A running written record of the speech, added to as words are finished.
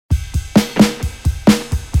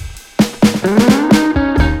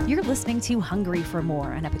You're listening to Hungry for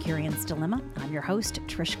More, an Epicurean's Dilemma. I'm your host,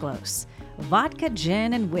 Trish Glose. Vodka,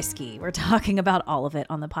 gin, and whiskey. We're talking about all of it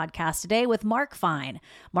on the podcast today with Mark Fine.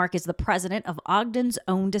 Mark is the president of Ogden's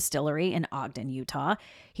Own Distillery in Ogden, Utah.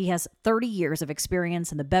 He has 30 years of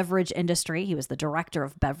experience in the beverage industry. He was the director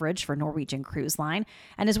of beverage for Norwegian Cruise Line,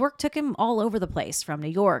 and his work took him all over the place, from New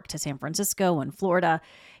York to San Francisco and Florida.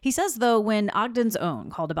 He says, though, when Ogden's Own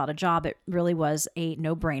called about a job, it really was a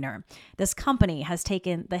no-brainer. This company has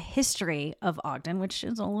taken the history of Ogden, which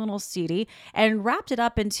is a little seedy, and wrapped it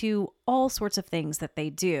up into all sorts of things that they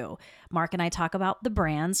do. Mark and I talk about the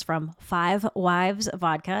brands from Five Wives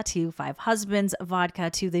Vodka to Five Husbands Vodka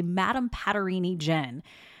to the Madame Patterini Gin.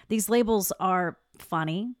 These labels are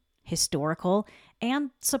funny, historical, and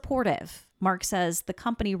supportive. Mark says the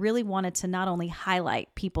company really wanted to not only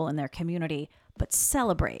highlight people in their community, but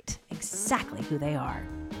celebrate exactly who they are.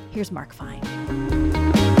 Here's Mark Fine.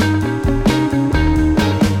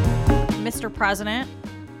 Mr. President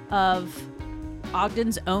of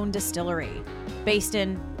Ogden's Own Distillery, based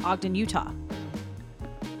in Ogden, Utah.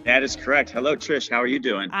 That is correct. Hello, Trish. How are you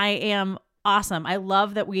doing? I am awesome. I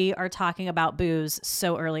love that we are talking about booze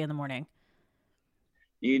so early in the morning.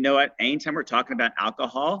 You know what? Anytime we're talking about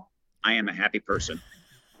alcohol, I am a happy person.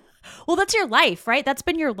 Well, that's your life, right? That's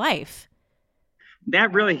been your life.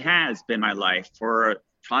 That really has been my life for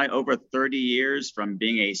probably over 30 years, from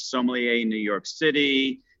being a sommelier in New York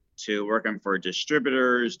City to working for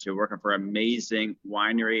distributors, to working for amazing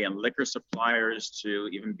winery and liquor suppliers, to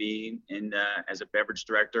even being as a beverage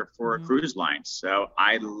director for a cruise line. So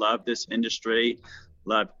I love this industry,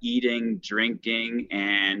 love eating, drinking,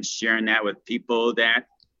 and sharing that with people that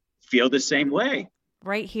feel the same way.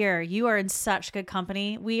 Right here. You are in such good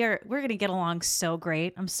company. We're going to get along so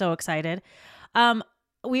great. I'm so excited.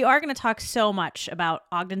 We are going to talk so much about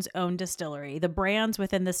Ogden's Own Distillery. The brands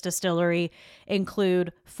within this distillery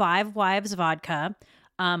include Five Wives Vodka,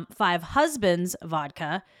 Five Husbands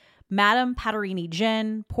Vodka, Madame Patterini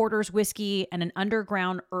Gin, Porter's Whiskey, and an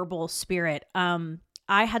underground herbal spirit.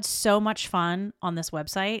 I had so much fun on this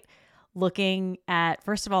website looking at,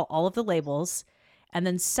 first of all of the labels, and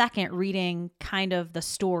then second, reading kind of the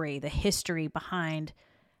story, the history behind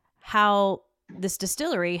how this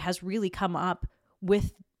distillery has really come up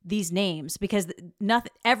with these names, because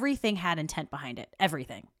everything had intent behind it.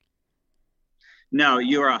 Everything. No,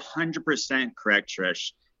 you are 100% correct,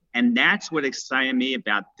 Trish. And that's what excited me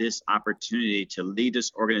about this opportunity to lead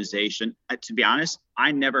this organization. To be honest,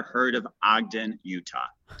 I never heard of Ogden, Utah.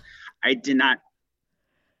 I did not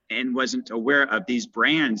and wasn't aware of these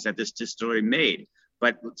brands that this distillery made.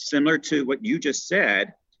 But similar to what you just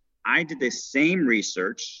said, I did the same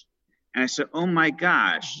research and I said, oh my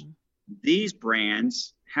gosh, these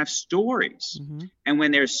brands have stories. And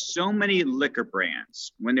when there's so many liquor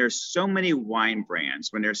brands, when there's so many wine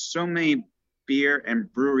brands, when there's so many beer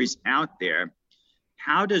and breweries out there,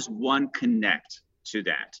 how does one connect to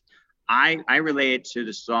that? I relate it to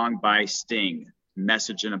the song by Sting,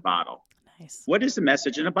 Message in a Bottle. Nice. What is the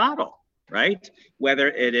message in a bottle, right? Whether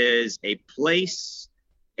it is a place,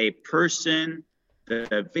 a person,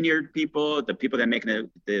 the vineyard people, the people that make the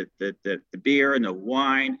beer and the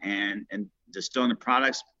wine and distilling the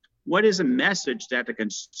products, what is a message that the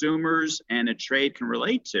consumers and the trade can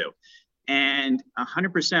relate to? And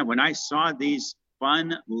 100%, when I saw these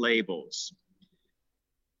fun labels,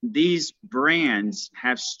 these brands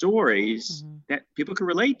have stories that people can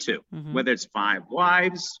relate to, whether it's Five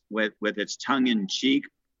Wives, with its tongue-in-cheek,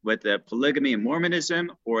 with the polygamy and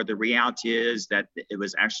Mormonism, or the reality is that it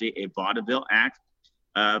was actually a vaudeville act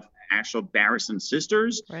of actual Barrison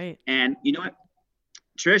sisters. Right. And you know what,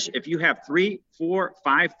 Trish, if you have 3, 4,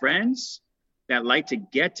 5 friends that like to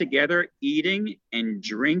get together eating and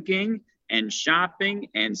drinking and shopping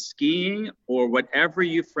and skiing, or whatever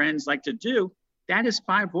you friends like to do, that is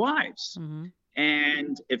Five Wives.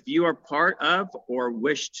 And if you are part of or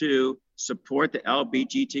wish to support the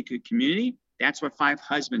LGBTQ community, that's what Five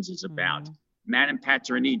Husbands is about. Madame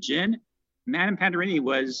Patterini Gin. Madame Patterini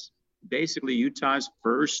was basically Utah's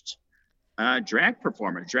first drag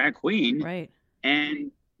performer, drag queen. Right.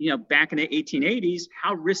 And, back in the 1880s,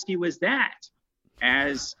 how risky was that?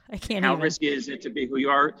 Risky is it to be who you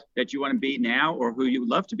are, that you want to be now, or who you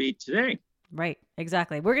love to be today? Right.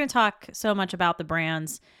 Exactly. We're going to talk so much about the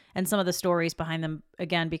brands and some of the stories behind them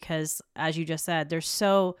again, because as you just said,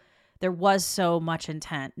 there was so much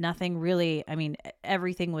intent. Nothing really,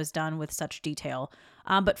 everything was done with such detail.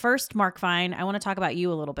 But first, Mark Fine, I want to talk about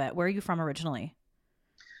you a little bit. Where are you from originally?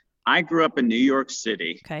 I grew up in New York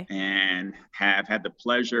City. Okay. And have had the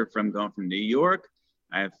pleasure from going from New York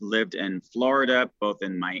I've lived in Florida, both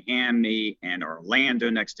in Miami and Orlando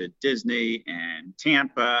next to Disney and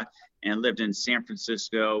Tampa, and lived in San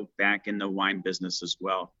Francisco back in the wine business as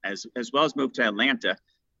well as moved to Atlanta.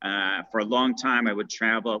 For a long time, I would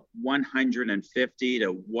travel 150 to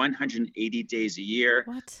 180 days a year,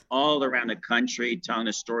 all around the country, telling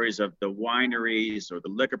the stories of the wineries or the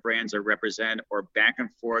liquor brands I represent, or back and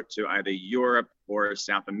forth to either Europe or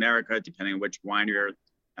South America, depending on which winery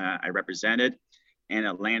I represented. And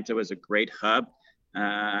Atlanta was a great hub,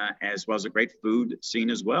 as well as a great food scene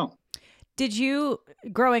as well. Did you,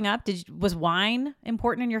 growing up, was wine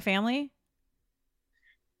important in your family?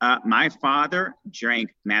 My father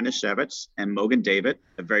drank Manischewitz and Mogen David,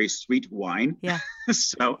 a very sweet wine. Yeah.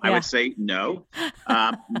 So I would say no.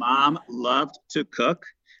 Mom loved to cook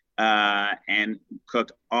and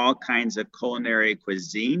cooked all kinds of culinary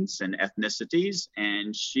cuisines and ethnicities.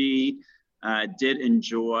 And she did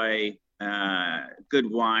enjoy good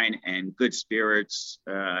wine and good spirits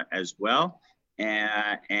as well.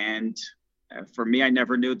 And for me, I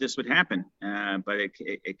never knew this would happen, but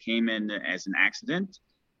it came in as an accident.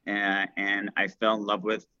 And I fell in love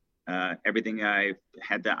with everything I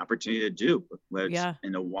had the opportunity to do, whether it's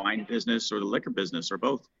in the wine business or the liquor business or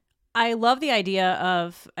both. I love the idea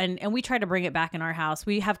of, and we try to bring it back in our house.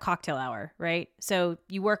 We have cocktail hour, right? So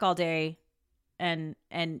you work all day and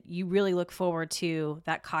you really look forward to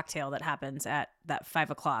that cocktail that happens at that 5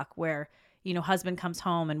 o'clock where, husband comes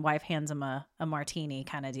home and wife hands him a martini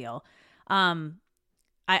kind of deal.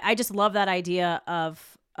 I just love that idea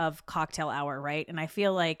of cocktail hour, right? And I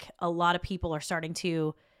feel like a lot of people are starting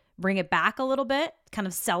to bring it back a little bit, kind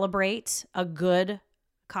of celebrate a good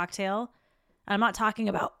cocktail. I'm not talking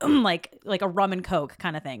about like a rum and Coke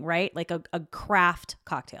kind of thing, right? Like a craft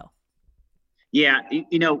cocktail. Yeah.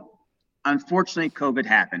 Unfortunately, COVID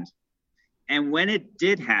happened. And when it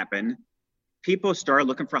did happen, people started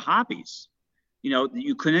looking for hobbies.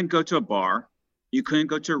 You couldn't go to a bar. You couldn't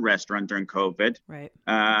go to a restaurant during COVID. Right.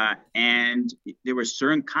 And there were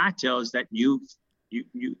certain cocktails that you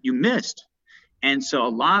missed. And so a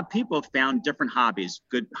lot of people found different hobbies,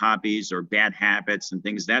 good hobbies or bad habits and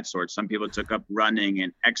things of that sort. Some people took up running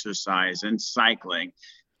and exercise and cycling.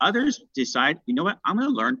 Others decide, you know what, I'm going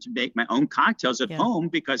to learn to make my own cocktails at home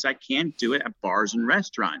because I can't do it at bars and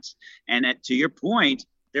restaurants. And to your point,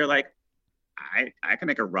 they're like, I can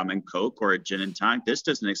make a rum and Coke or a gin and tonic. This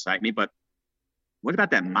doesn't excite me, but what about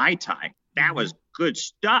that Mai Tai? That was good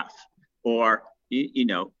stuff. Or,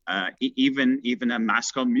 even a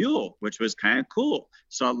Moscow Mule, which was kind of cool.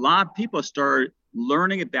 So a lot of people started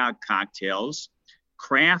learning about cocktails.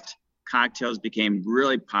 Craft cocktails became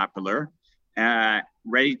really popular.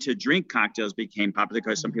 Ready to drink cocktails became popular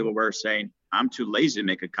because some people were saying, I'm too lazy to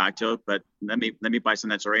make a cocktail, but let me buy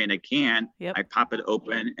something that's already in a can. Yep. I pop it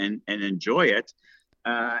open and enjoy it.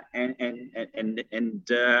 Now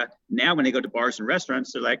when they go to bars and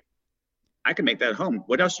restaurants, they're like, I can make that at home.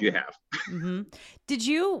 What else do you have? Mm-hmm. Did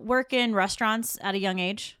you work in restaurants at a young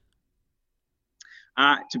age?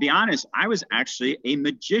 To be honest, I was actually a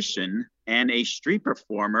magician and a street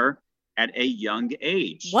performer at a young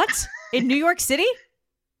age. What? In New York City?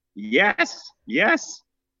 Yes.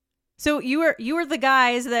 So you were one of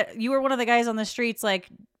the guys on the streets, like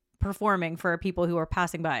performing for people who were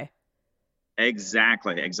passing by.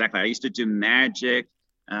 Exactly. I used to do magic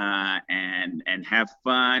and have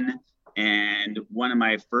fun. And one of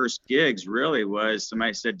my first gigs really was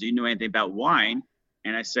somebody said, do you know anything about wine?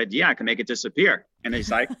 And I said, yeah, I can make it disappear. And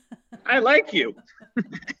he's like, I like you.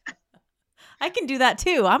 I can do that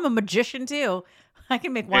too. I'm a magician too. I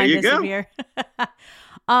can make wine disappear.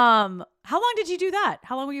 How long did you do that?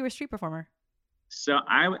 How long were you a street performer? So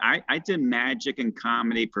I did magic and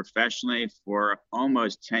comedy professionally for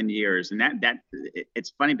almost 10 years. And that it's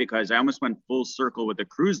funny because I almost went full circle with the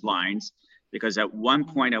cruise lines, because at one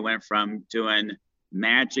point I went from doing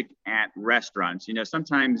magic at restaurants.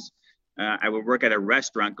 Sometimes I would work at a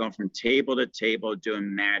restaurant going from table to table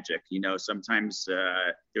doing magic. Sometimes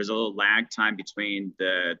there's a little lag time between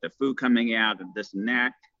the food coming out and this and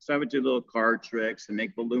that. So I would do little card tricks and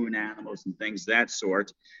make balloon animals and things of that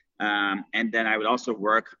sort. And then I would also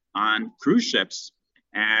work on cruise ships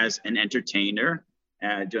as an entertainer,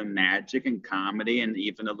 doing magic and comedy and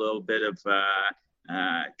even a little bit of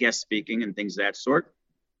guest speaking and things of that sort.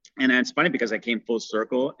 And it's funny because I came full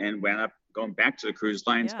circle and wound up going back to the cruise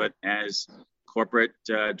lines, but as corporate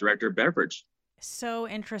director of beverage. So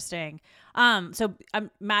interesting. So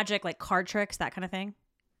magic, like card tricks, that kind of thing.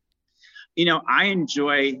 I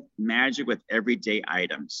enjoy magic with everyday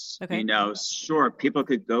items. Okay. Sure, people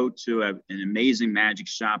could go to an amazing magic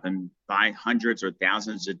shop and buy hundreds or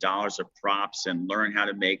thousands of dollars of props and learn how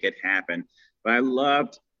to make it happen. But I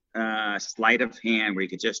loved sleight of hand, where you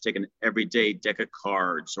could just take an everyday deck of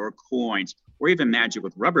cards or coins, or even magic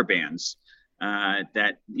with rubber bands.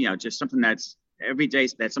 That, just something that's every day,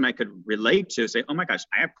 that's something I could relate to. Say, oh my gosh,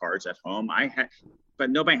 I have cards at home. But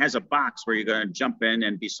nobody has a box where you're going to jump in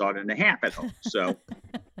and be sawed in half at home. So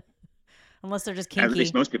unless they're just kinky. At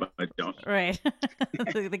least most people don't. Right.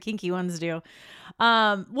 The kinky ones do.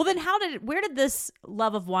 Well, then where did this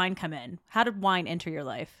love of wine come in? How did wine enter your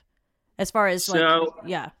life? As far as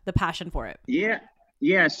the passion for it.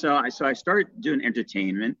 Yeah. So I started doing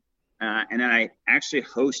entertainment, and then I actually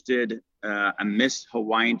hosted a Miss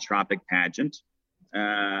Hawaiian Tropic pageant,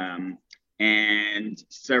 and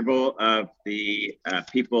several of the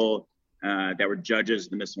people that were judges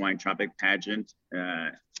of the Miss Hawaiian Tropic pageant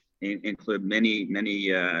include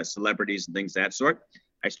many celebrities and things of that sort.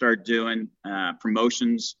 I started doing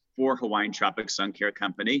promotions for Hawaiian Tropic Sun Care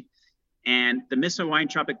Company. And the Miss Hawaiian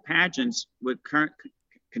Tropic pageants would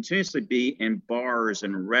continuously be in bars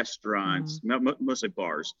and restaurants, mostly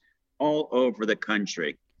bars, all over the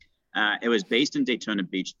country. It was based in Daytona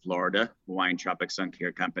Beach, Florida, Hawaiian Tropic Sun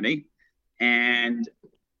Care Company. And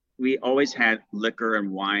we always had liquor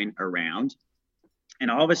and wine around.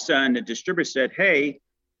 And all of a sudden, the distributor said, hey,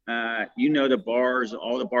 the bars,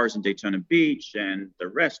 all the bars in Daytona Beach and the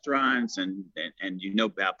restaurants and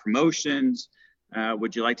about promotions.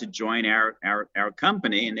 Would you like to join our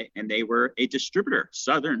company? And they were a distributor,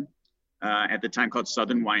 Southern, at the time called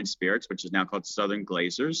Southern Wine Spirits, which is now called Southern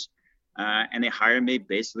Glazers. And they hired me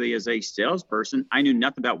basically as a salesperson. I knew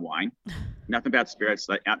nothing about wine, nothing about spirits,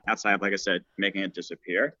 outside of, like I said, making it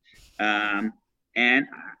disappear. And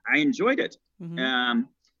I enjoyed it. Mm-hmm.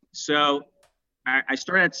 So I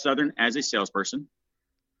started at Southern as a salesperson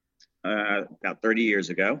about 30 years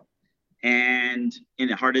ago. And in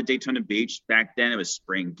the heart of Daytona Beach, back then it was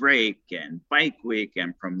spring break and bike week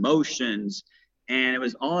and promotions. And it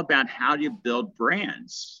was all about how do you build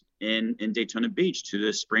brands in Daytona Beach to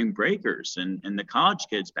the spring breakers and the college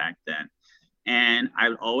kids back then. And I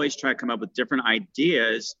would always try to come up with different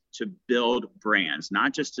ideas to build brands,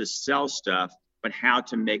 not just to sell stuff, but how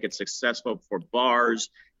to make it successful for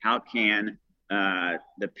bars. How can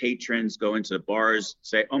the patrons go into the bars,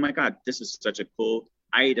 say, oh my God, this is such a cool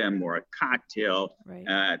item or a cocktail,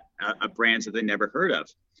 right. A brands that they never heard of.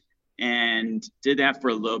 And did that for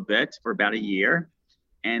a little bit, for about a year.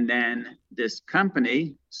 And then this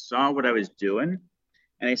company saw what I was doing,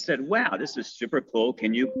 and they said, wow, this is super cool.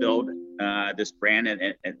 Can you build this brand?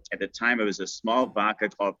 And at the time, it was a small vodka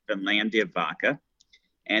called Finlandia Vodka.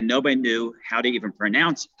 And nobody knew how to even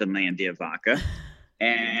pronounce Finlandia Vodka.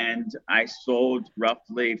 And I sold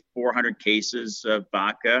roughly 400 cases of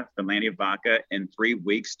vodka, Finlandia vodka, in 3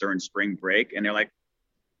 weeks during spring break. And they're like,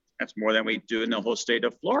 that's more than we do in the whole state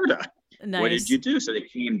of Florida. Nice. What did you do? So they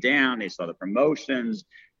came down, they saw the promotions,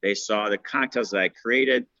 they saw the cocktails that I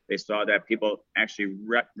created. They saw that people actually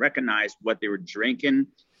recognized what they were drinking,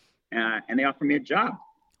 and they offered me a job.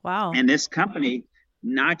 Wow. And this company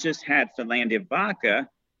not just had Finlandia vodka,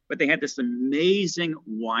 but they had this amazing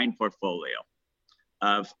wine portfolio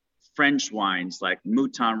of French wines like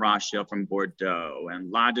Mouton Rothschild from Bordeaux and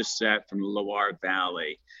La Doucette from the Loire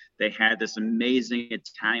Valley. They had this amazing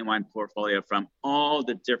Italian wine portfolio from all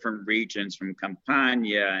the different regions, from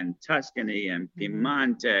Campania and Tuscany and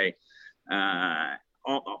Piemonte,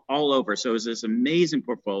 all over. So it was this amazing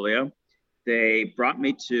portfolio. They brought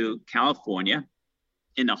me to California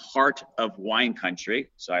in the heart of wine country.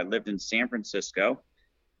 So I lived in San Francisco,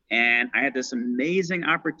 and I had this amazing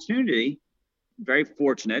opportunity, very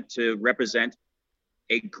fortunate, to represent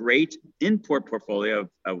a great import portfolio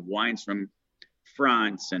of wines from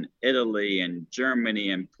France and Italy and Germany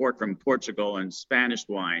and from Portugal and Spanish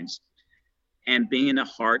wines, and being in the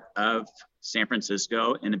heart of San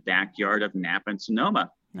Francisco in the backyard of Napa and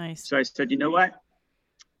Sonoma. Nice. So I said, you know what?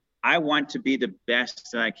 I want to be the best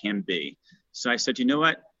that I can be. So I said, you know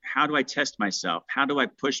what? How do I test myself? How do I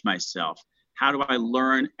push myself? How do I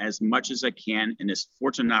learn as much as I can in this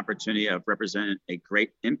fortunate opportunity of representing a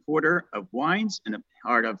great importer of wines in the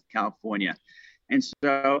heart of California? And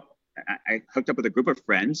so I hooked up with a group of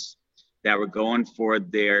friends that were going for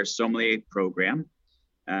their sommelier program.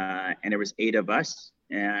 And there was 8 of us.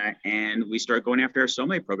 And we started going after our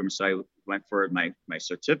sommelier program. So I went for my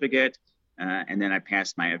certificate, and then I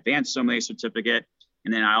passed my advanced sommelier certificate.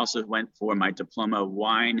 And then I also went for my diploma of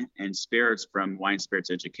wine and spirits from Wine Spirits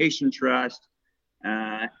Education Trust,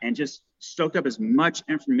 and just soaked up as much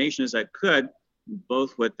information as I could,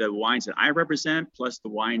 both with the wines that I represent, plus the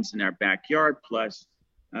wines in our backyard, plus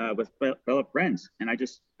with fellow friends. And I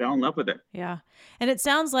just fell in love with it. Yeah. And it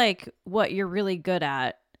sounds like what you're really good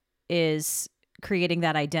at is creating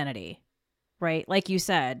that identity, right? Like you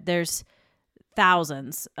said, there's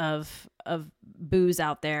thousands of booze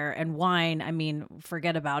out there, and wine, I mean,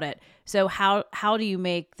 forget about it. So how do you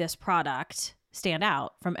make this product stand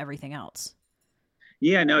out from everything else?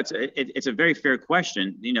 Yeah, no, it's a very fair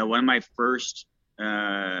question. One of my first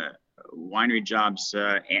winery jobs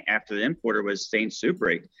after the importer was Saint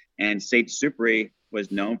Superi, and Saint Superi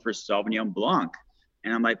was known for Sauvignon Blanc.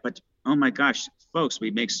 And I'm like, but oh my gosh, folks, we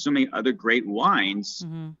make so many other great wines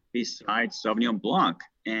besides Sauvignon Blanc.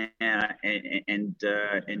 And in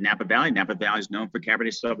Napa Valley is known for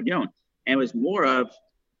Cabernet Sauvignon. And it was more of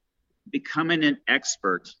becoming an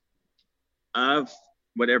expert of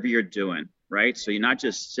whatever you're doing, right? So you're not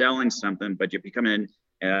just selling something, but you're becoming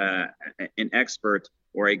an expert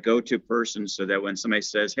or a go-to person, so that when somebody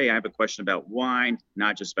says, hey, I have a question about wine,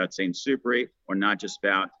 not just about Saint Superi or not just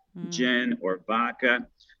about gin or vodka,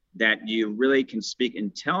 that you really can speak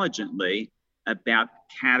intelligently about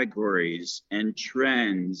categories and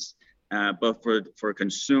trends, both for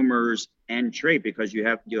consumers and trade, because you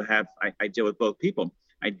have I deal with both people.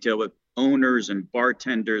 I deal with owners and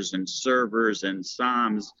bartenders and servers and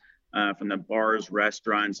somms, from the bars,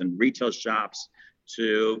 restaurants, and retail shops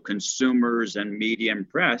to consumers and media and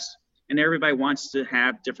press. And everybody wants to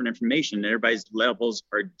have different information. Everybody's levels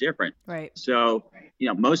are different. Right. So,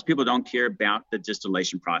 most people don't care about the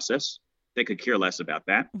distillation process. They could care less about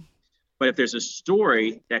that. But if there's a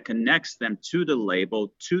story that connects them to the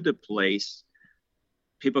label, to the place,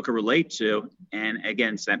 people can relate to. And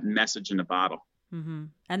again, it's that message in the bottle. Mm-hmm.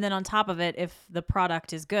 And then on top of it, if the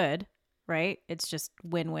product is good, right, it's just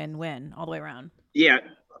win, win, win all the way around. Yeah,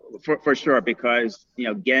 for sure. Because,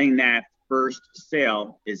 getting that first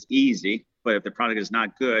sale is easy. But if the product is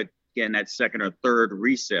not good, getting that second or third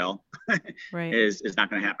resale right. is not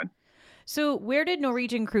going to happen. So where did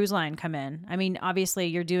Norwegian Cruise Line come in? I mean, obviously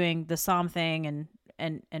you're doing the Somm thing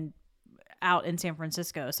and out in San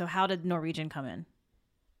Francisco. So how did Norwegian come in?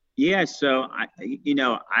 Yeah, so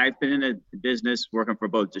I've been in a business working for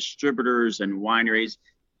both distributors and wineries,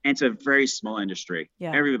 and it's a very small industry.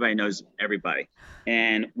 Yeah. Everybody knows everybody.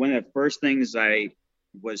 And one of the first things I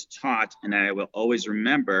was taught, and I will always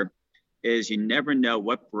remember, is you never know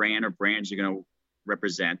what brand or brands you're going to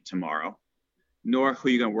represent tomorrow, nor who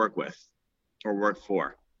you're going to work with or work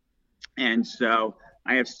for. And so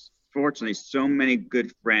I have, fortunately, so many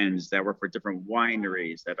good friends that work for different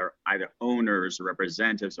wineries that are either owners or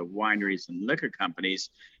representatives of wineries and liquor companies,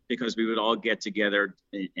 because we would all get together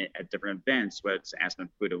at different events, whether it's Aspen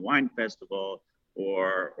Food and Wine Festival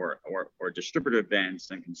or distributor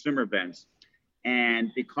events and consumer events.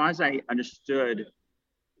 And because I understood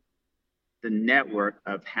the network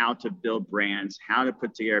of how to build brands, how to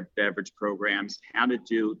put together beverage programs, how to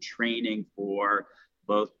do training for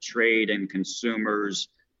both trade and consumers,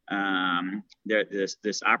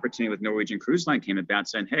 this opportunity with Norwegian Cruise Line came about,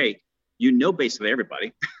 saying, hey, basically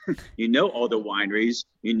everybody, all the wineries,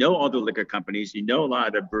 all the liquor companies, a lot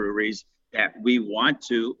of the breweries that we want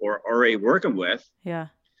to or are already working with. Yeah.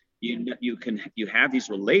 You have these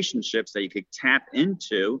relationships that you could tap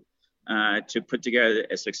into to put together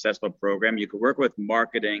a successful program. You could work with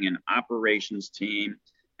marketing and operations team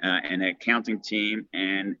and accounting team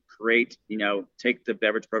and create, take the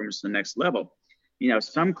beverage programs to the next level.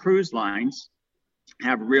 Some cruise lines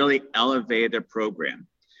have really elevated their program.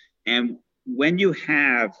 And when you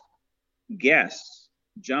have guests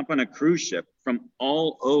jump on a cruise ship from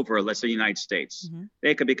all over, let's say, the United States,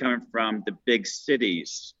 they could be coming from the big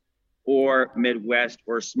cities or Midwest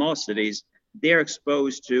or small cities. They're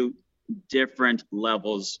exposed to different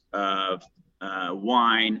levels of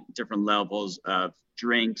wine, different levels of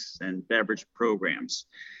drinks and beverage programs.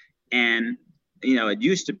 And, it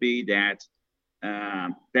used to be that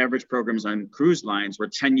beverage programs on cruise lines were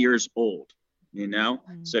 10 years old,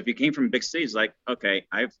 So if you came from big cities, like, okay,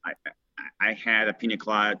 I had a pina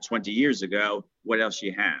colada 20 years ago. What else do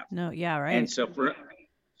you have? No, yeah, right. And so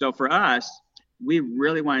for us, we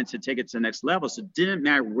really wanted to take it to the next level. So it didn't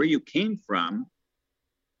matter where you came from,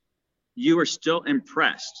 you were still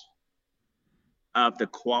impressed of the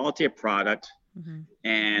quality of product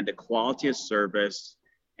and the quality of service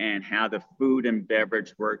and how the food and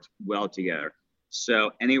beverage worked well together.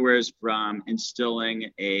 So anywhere from instilling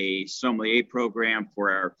a sommelier program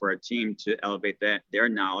for our team to elevate their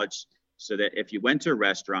knowledge, so that if you went to a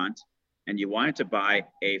restaurant and you wanted to buy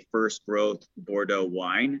a First Growth Bordeaux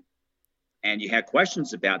wine and you had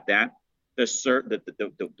questions about that,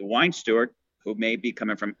 the wine steward, who may be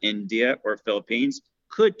coming from India or Philippines,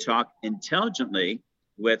 could talk intelligently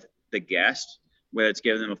with the guest, whether it's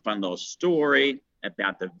giving them a fun little story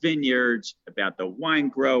about the vineyards, about the wine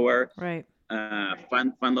grower, right?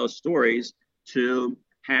 Fun little stories to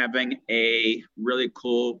having a really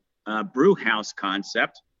cool brew house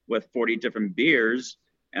concept with 40 different beers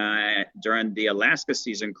during the Alaska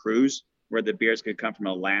season cruise, where the beers could come from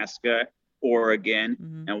Alaska,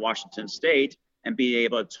 Oregon, and Washington State, and be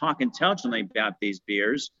able to talk intelligently about these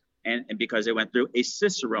beers, and because they went through a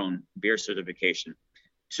Cicerone beer certification,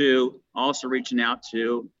 to also reaching out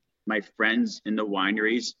to my friends in the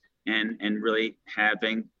wineries and really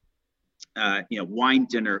having wine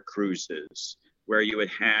dinner cruises where you would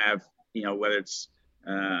have, whether it's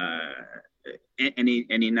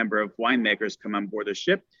any number of winemakers come on board the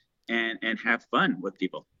ship and have fun with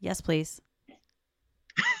people. Yes, please.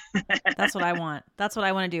 That's what I want. That's what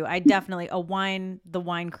I want to do. I definitely, the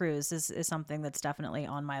wine cruise is something that's definitely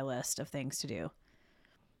on my list of things to do.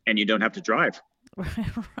 And you don't have to drive.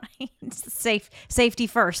 Right. Safety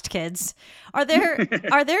first, kids. Are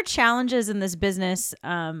there challenges in this business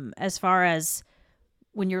as far as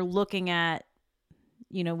when you're looking at,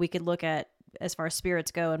 we could look at as far as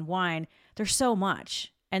spirits go and wine, there's so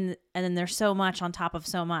much and then there's so much on top of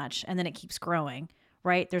so much, and then it keeps growing,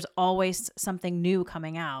 right? There's always something new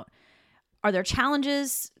coming out. Are there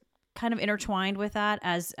challenges kind of intertwined with that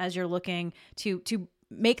as you're looking to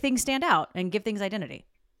make things stand out and give things identity?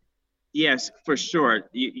 Yes, for sure.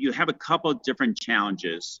 You have a couple of different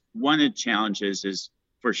challenges. One of the challenges is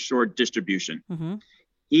for sure distribution. Mm-hmm.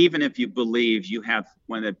 Even if you believe you have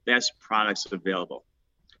one of the best products available,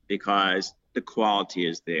 because the quality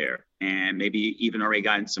is there, and maybe even already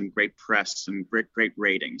gotten some great press, some great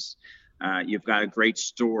ratings. You've got a great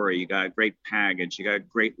story, you got a great package, you got a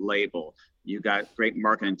great label, you got a great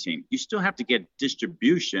marketing team. You still have to get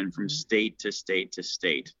distribution from state to state to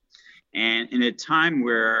state. And in a time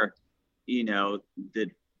where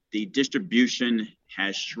the distribution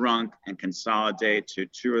has shrunk and consolidated to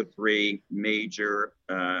 2 or 3 major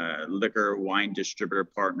liquor wine distributor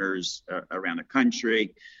partners around the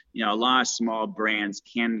country, a lot of small brands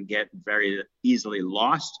can get very easily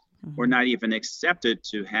lost or not even accepted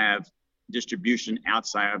to have distribution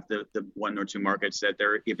outside of the 1 or 2 markets that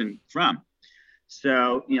they're even from.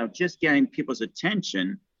 So, just getting people's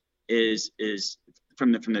attention is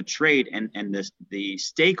from the trade and the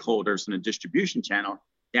stakeholders in the distribution channel,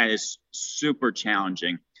 that is super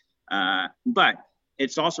challenging. But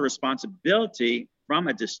it's also responsibility from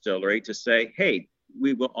a distillery to say, hey,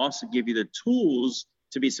 we will also give you the tools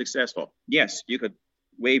to be successful. Yes, you could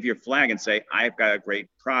wave your flag and say, I've got a great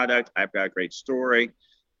product, I've got a great story.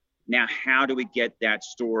 Now, how do we get that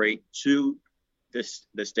story to the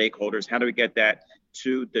stakeholders? How do we get that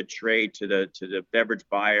to the trade, to the beverage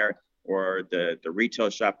buyer or the retail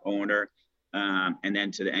shop owner, and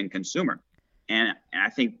then to the end consumer? And I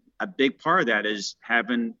think a big part of that is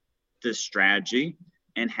having the strategy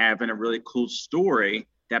and having a really cool story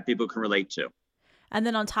that people can relate to. And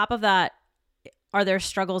then on top of that, are there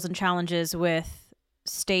struggles and challenges with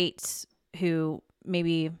states who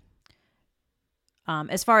maybe,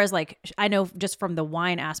 as far as like, I know just from the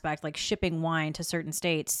wine aspect, like shipping wine to certain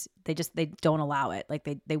states, they don't allow it. Like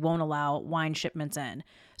they won't allow wine shipments in.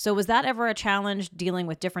 So was that ever a challenge dealing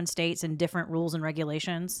with different states and different rules and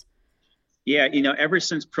regulations? Yeah, ever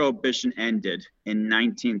since Prohibition ended in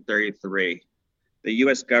 1933, the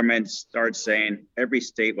U.S. government started saying every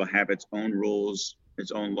state will have its own rules, its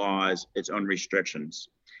own laws, its own restrictions.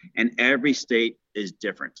 And every state is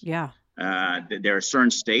different. Yeah. There are certain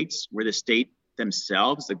states where the state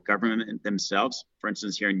themselves, the government themselves, for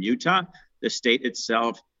instance, here in Utah, the state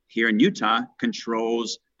itself here in Utah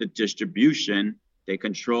controls the distribution. They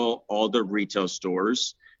control all the retail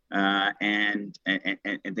stores and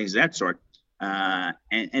things of that sort.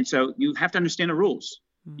 And so you have to understand the rules.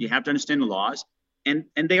 You have to understand the laws, and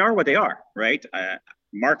they are what they are, right?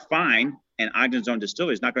 Mark Fine and Ogden's Own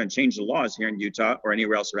Distillery is not going to change the laws here in Utah or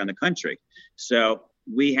anywhere else around the country. So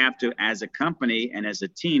we have to, as a company and as a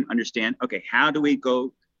team, understand, okay, how do we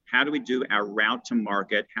do our route to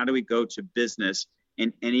market? How do we go to business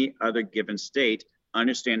in any other given state?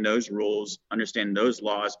 Understand those rules, understand those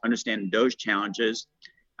laws, understand those challenges,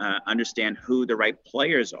 understand who the right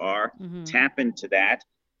players are, tap into that,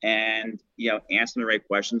 and answer the right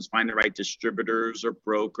questions, find the right distributors or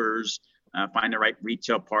brokers, find the right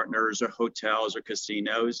retail partners or hotels or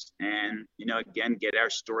casinos, and again, get our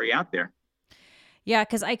story out there. Yeah,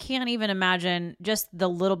 because I can't even imagine just the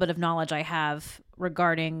little bit of knowledge I have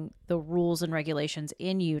regarding the rules and regulations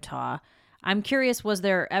in Utah. I'm curious, was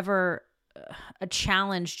there ever a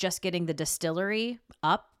challenge just getting the distillery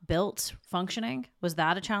up, built, functioning? Was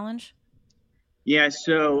that a challenge? Yeah,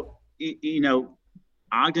 so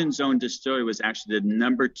Ogden's Own Distillery was actually the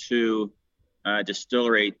number 2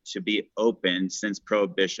 distillery to be open since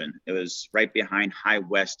Prohibition. It was right behind High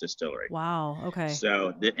West Distillery. Wow. Okay.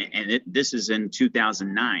 So, this is in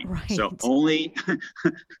 2009. Right.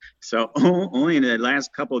 So only in the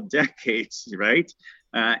last couple of decades, right,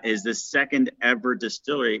 is the second ever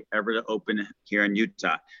distillery ever to open here in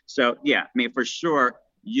Utah. So yeah, I mean, for sure,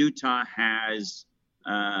 Utah has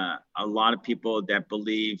a lot of people that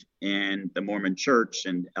believe in the Mormon Church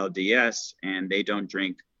and LDS, and they don't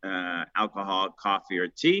drink alcohol, coffee, or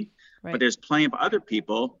tea. Right. But there's plenty of other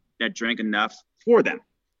people that drink enough for them.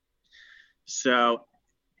 So,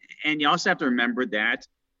 and you also have to remember that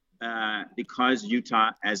because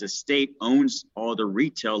Utah as a state owns all the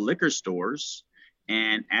retail liquor stores,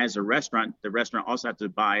 and as a restaurant, the restaurant also has to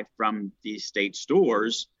buy from these state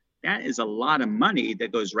stores. That is a lot of money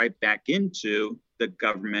that goes right back into the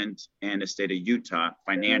government and the state of Utah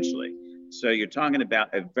financially. So you're talking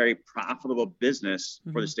about a very profitable business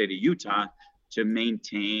for the state of Utah to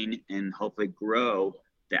maintain and hopefully grow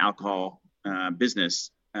the alcohol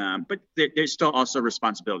business. But there's still also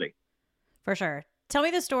responsibility. For sure. Tell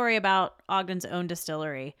me the story about Ogden's own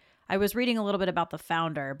distillery. I was reading a little bit about the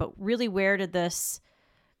founder, but really, where did this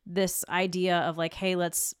idea of like, hey,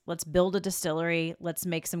 let's build a distillery, let's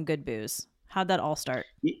make some good booze? How'd that all start?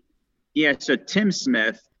 Yeah, so Tim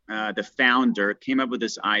Smith, the founder, came up with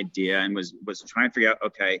this idea and was trying to figure out,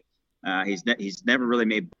 okay, he's never really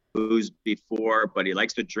made booze before, but he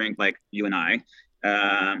likes to drink like you and I,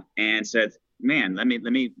 and said, man, let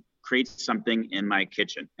me create something in my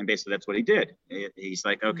kitchen. And basically that's what he did. He's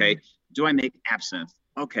like, okay, do I make absinthe?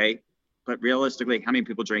 Okay, but realistically, how many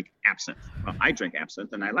people drink absinthe? Well, I drink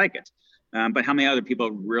absinthe and I like it. But how many other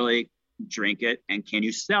people really drink it, and can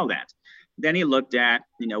you sell that? Then he looked at,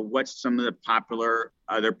 what's some of the popular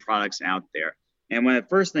other products out there. And one of the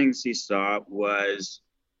first things he saw was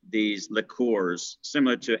these liqueurs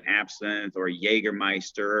similar to absinthe or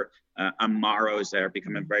Jägermeister, Amaros that are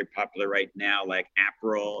becoming very popular right now, like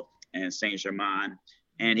Aperol and Saint-Germain.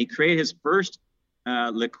 And he created his first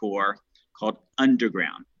liqueur called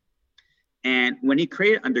Underground. And when he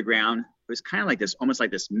created Underground, it was kind of like this, almost like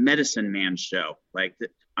this medicine man show. Like,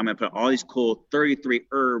 I'm going to put all these cool 33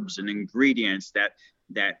 herbs and ingredients that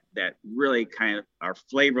really kind of are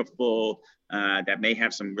flavorful, that may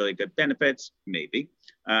have some really good benefits, maybe,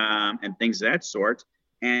 and things of that sort.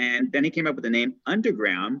 And then he came up with the name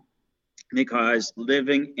Underground because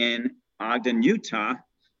living in Ogden, Utah,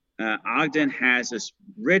 Ogden has this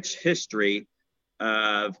rich history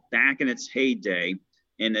of, back in its heyday,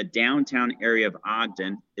 in the downtown area of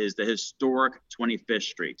Ogden is the historic 25th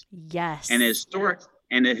Street. Yes. And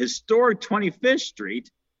the historic 25th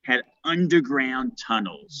Street had underground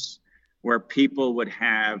tunnels where people would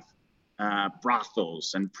have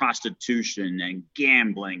brothels and prostitution and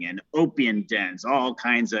gambling and opium dens, all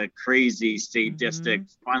kinds of crazy, sadistic,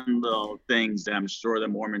 fun little things that I'm sure the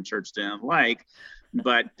Mormon Church didn't like.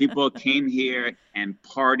 But people came here and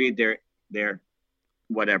partied their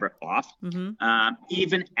whatever off.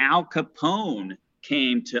 Even Al Capone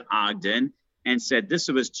came to Ogden and said this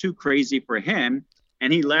was too crazy for him,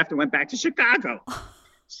 and he left and went back to Chicago.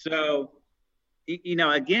 So,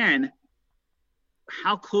 again,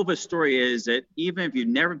 how cool of a story is it? Even if you've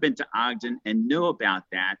never been to Ogden and know about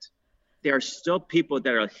that, there are still people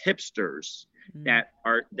that are hipsters that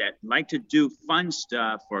like to do fun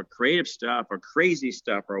stuff or creative stuff or crazy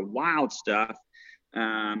stuff or wild stuff,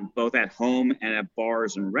 both at home and at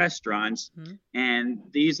bars and restaurants. And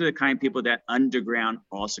these are the kind of people that Underground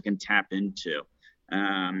also can tap into.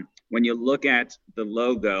 When you look at the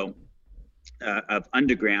logo of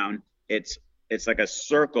Underground, it's like a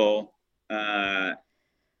circle,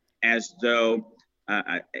 as though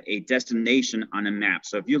a destination on a map.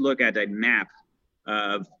 So if you look at a map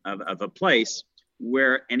of a place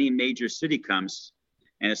where any major city comes,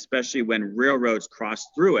 and especially when railroads cross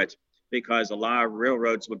through it, because a lot of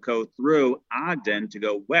railroads would go through Ogden to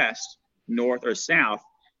go west, north, or south,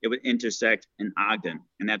 it would intersect in Ogden.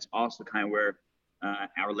 And that's also kind of where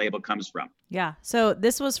our label comes from. Yeah. So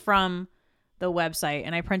this was from the website,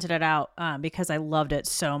 and I printed it out because I loved it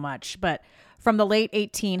so much. But from the late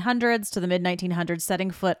 1800s to the mid 1900s,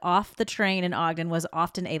 setting foot off the train in Ogden was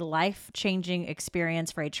often a life-changing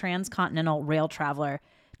experience for a transcontinental rail traveler.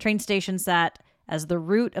 Train station sat as the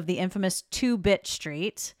root of the infamous two-bit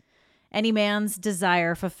street. Any man's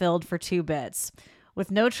desire fulfilled for 2 bits.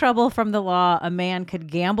 With no trouble from the law, a man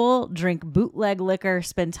could gamble, drink bootleg liquor,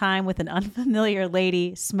 spend time with an unfamiliar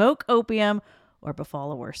lady, smoke opium, or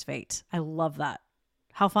befall a worse fate. I love that.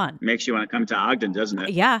 How fun. Makes you want to come to Ogden, doesn't it?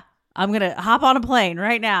 Yeah. I'm going to hop on a plane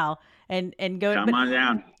right now and go. Come on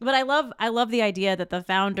down. But I love the idea that the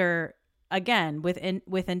founder again, with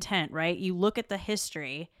intent, right? You look at the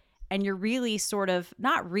history and you're really sort of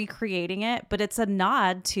not recreating it, but it's a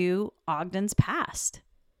nod to Ogden's past.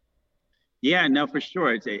 Yeah, no, for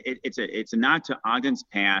sure. It's a nod to Ogden's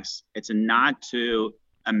past. It's a nod to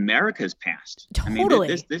America's past. Totally.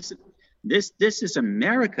 I mean, this is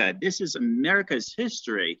America. This is America's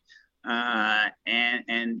history, and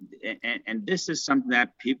this is something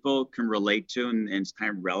that people can relate to, and it's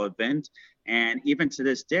kind of relevant. And even to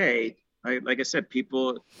this day, like I said,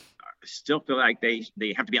 people still feel like they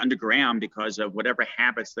have to be underground because of whatever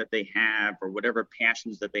habits that they have or whatever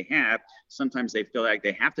passions that they have. Sometimes they feel like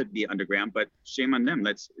they have to be underground, but shame on them.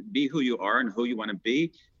 Let's be who you are and who you want to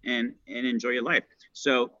be, and enjoy your life.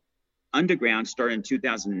 So underground started in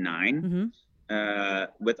 2009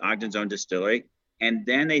 with Ogden's own distillery. And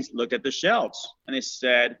then they looked at the shelves and they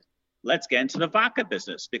said, let's get into the vodka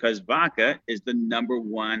business, because vodka is the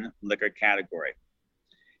 #1 liquor category.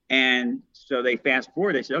 And so they fast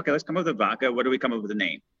forward, they said, okay, let's come up with a vodka. What do we come up with a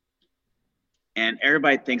name? And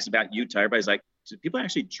everybody thinks about Utah. Everybody's like, do people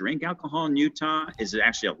actually drink alcohol in Utah? Is it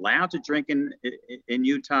actually allowed to drink in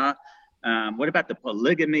Utah? What about the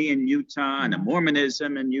polygamy in Utah and the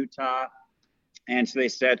Mormonism in Utah? And so they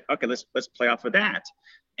said, okay, let's play off of that.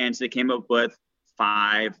 And so they came up with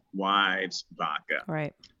Five Wives Vodka.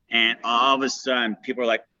 Right. And all of a sudden, people are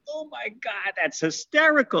like, oh my God, that's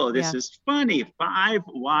hysterical. This is funny. Five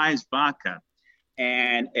Wives Vodka.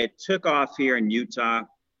 And it took off here in Utah.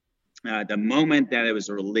 The moment that it was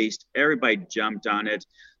released, everybody jumped on it.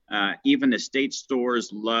 Even the state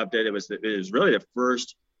stores loved it. It was really the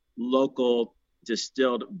first local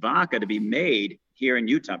distilled vodka to be made here in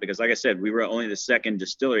Utah, because like I said, we were only the second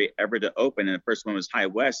distillery ever to open, and the first one was High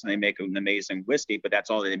West, and they make an amazing whiskey, but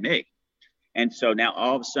that's all they make. And so now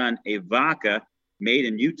all of a sudden, a vodka made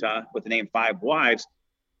in Utah with the name Five Wives,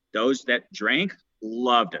 those that drank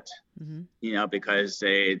loved it, because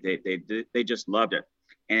they just loved it.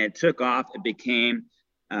 And it took off. It became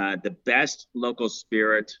the best local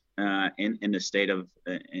spirit in the state of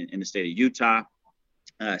Utah.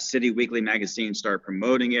 City Weekly magazine started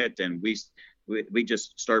promoting it, and we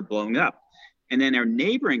just started blowing up. And then our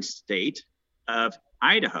neighboring state of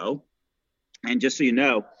Idaho, and just so you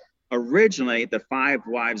know, originally the Five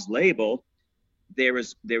Wives label, they were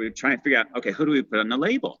trying to figure out, okay, who do we put on the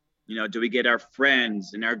label? Do we get our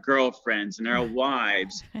friends and our girlfriends and our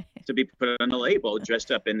wives to be put on the label,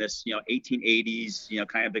 dressed up in this, 1880s,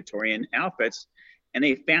 kind of Victorian outfits? And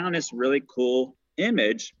they found this really cool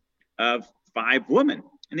image of 5 women.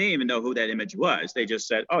 And they didn't even know who that image was. They just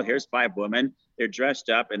said, oh, here's 5 women. They're dressed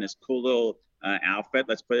up in this cool little outfit.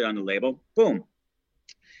 Let's put it on the label. Boom.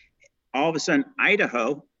 All of a sudden,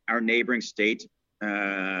 Idaho, our neighboring state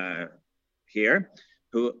here,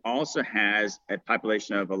 who also has a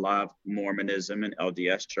population of a lot of Mormonism and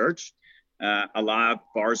LDS church, a lot of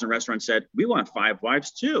bars and restaurants said, we want 5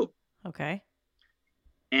 wives too. Okay.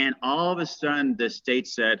 And all of a sudden, the state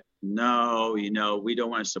said, no, we don't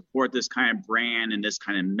want to support this kind of brand and this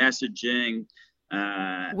kind of messaging.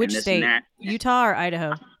 Which state? Utah or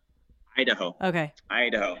Idaho? Idaho. Okay.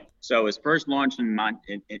 Idaho. So it was first launched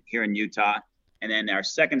here in Utah. And then our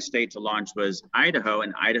second state to launch was Idaho.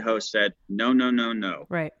 And Idaho said, no, no, no, no.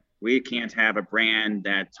 Right. We can't have a brand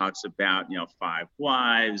that talks about, 5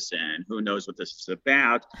 wives and who knows what this is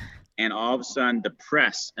about. And all of a sudden, the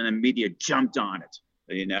press and the media jumped on it.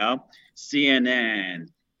 CNN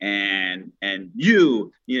and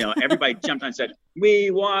everybody jumped on and said,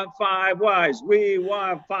 we want 5 wives. We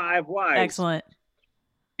want 5 wives. Excellent.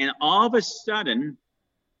 And all of a sudden,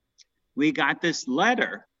 we got this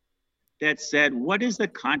letter that said, what is the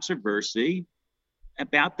controversy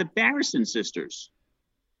about the Barrison sisters?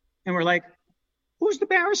 And we're like, who's the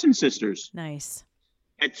Barrison sisters? Nice.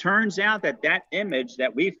 It turns out that image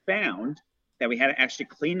that we found, that we had to actually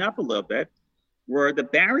clean up a little bit, were the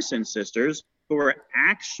Barrison sisters, who were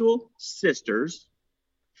actual sisters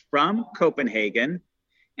from Copenhagen.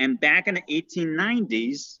 And back in the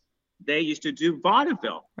 1890s, they used to do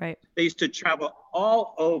vaudeville. Right. They used to travel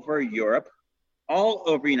all over Europe, all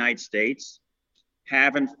over the United States,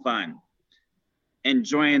 having fun,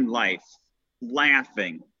 enjoying life,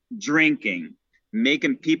 laughing, drinking,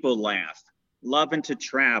 making people laugh, loving to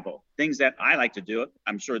travel, things that I like to do.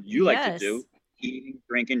 I'm sure you like to do, eating,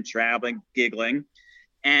 drinking, traveling, giggling.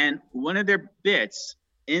 And one of their bits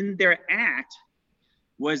in their act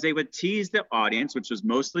was they would tease the audience, which was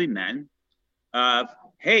mostly men, of,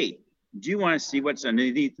 hey, do you want to see what's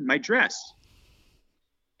underneath my dress?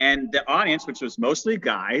 And the audience, which was mostly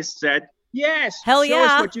guys, said, yes, hell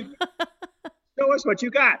yeah. Show us what you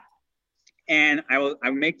got. And I will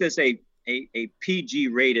make this a PG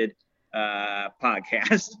rated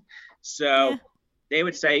podcast. So they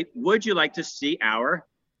would say, would you like to see our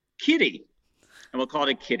kitty? And we'll call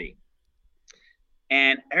it a kitty.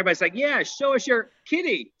 And everybody's like, yeah, show us your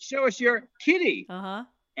kitty. Show us your kitty. Uh-huh.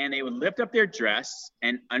 And they would lift up their dress,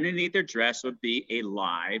 and underneath their dress would be a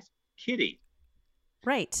live kitty.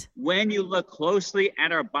 Right. When you look closely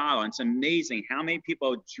at our bottle, it's amazing how many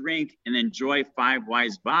people drink and enjoy Five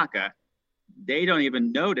Wise vodka. They don't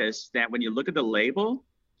even notice that when you look at the label,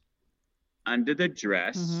 under the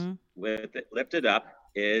dress, with it lifted up,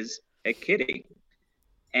 is a kitty.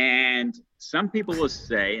 And some people will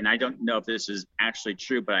say, and I don't know if this is actually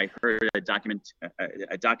true, but I heard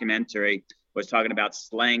a documentary was talking about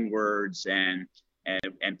slang words and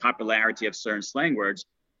popularity of certain slang words.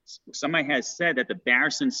 Somebody has said that the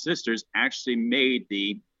Barrison sisters actually made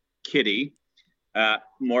the kitty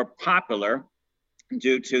more popular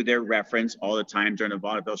due to their reference all the time during the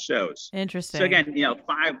vaudeville shows. Interesting. So again,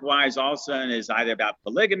 Five Wise also is either about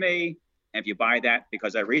polygamy, and if you buy that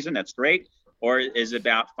because of that reason, that's great. Or is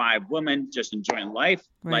about five women just enjoying life,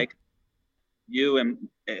 like you and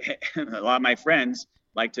a lot of my friends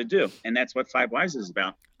like to do. And that's what Five Wise is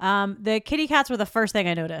about. The kitty cats were the first thing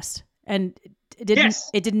I noticed. And it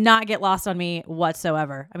did not get lost on me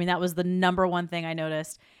whatsoever. I mean, that was the number one thing I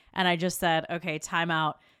noticed. And I just said, okay, time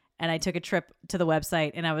out. And I took a trip to the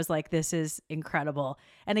website and I was like, this is incredible.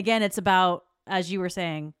 And again, it's about, as you were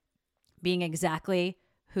saying, being exactly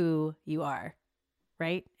who you are.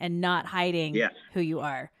 Right? And not hiding who you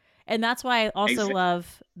are. And that's why I also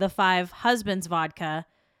love the Five Husbands vodka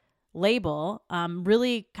label,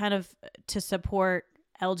 really kind of to support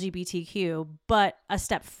LGBTQ, but a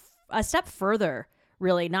step further,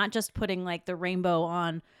 really, not just putting like the rainbow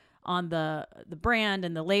on the brand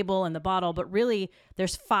and the label and the bottle, but really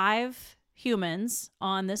there's 5 humans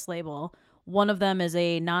on this label. One of them is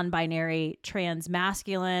a non-binary trans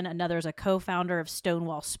masculine. Another is a co-founder of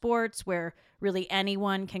Stonewall Sports, where really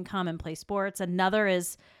anyone can come and play sports. Another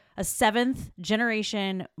is a 7th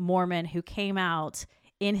generation Mormon who came out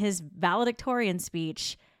in his valedictorian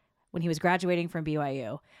speech when he was graduating from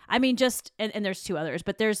BYU. I mean, and there's 2 others,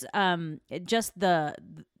 but there's just the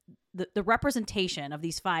representation of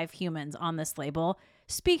these 5 humans on this label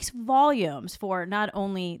speaks volumes for not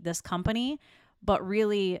only this company, but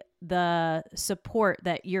really the support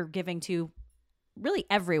that you're giving to really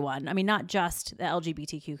everyone. I mean, not just the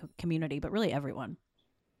LGBTQ community, but really everyone.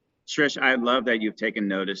 Trish, I love that you've taken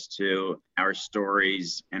notice to our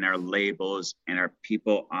stories and our labels and our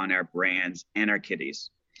people on our brands and our kitties,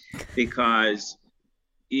 because,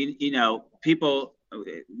 people,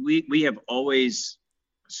 we have always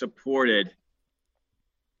supported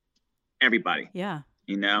everybody. Yeah.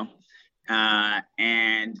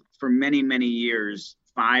 And for many, many years,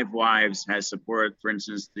 Five Wives has supported, for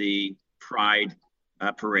instance, the Pride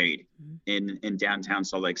parade in downtown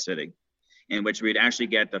Salt Lake City, in which we'd actually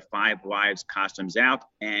get the Five Wives costumes out,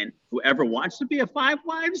 and whoever wants to be a Five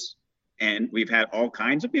Wives, and we've had all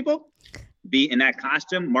kinds of people be in that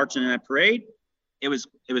costume, marching in that parade. It was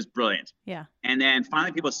brilliant. Yeah. And then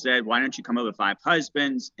finally people said, why don't you come up with Five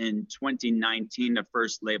Husbands? In 2019, the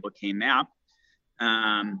first label came out.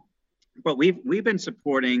 But we've been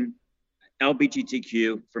supporting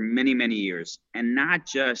LGBTQ for many, many years, and not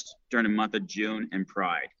just during the month of June and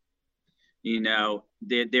Pride.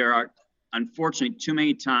 There are unfortunately too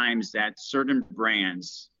many times that certain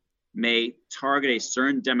brands may target a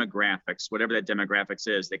certain demographics, whatever that demographics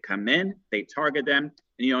is. They come in, they target them,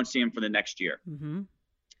 and you don't see them for the next year.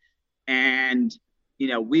 And,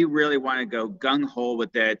 we really want to go gung-ho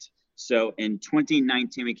with it. So in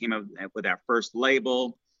 2019, we came up with our first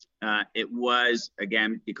label. It was,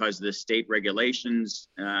 again, because of the state regulations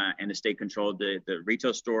and the state controlled the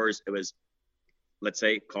retail stores. It was, let's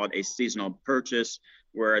say, called a seasonal purchase,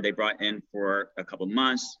 where they brought in for a couple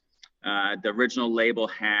months. The original label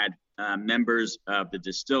had members of the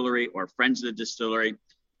distillery or friends of the distillery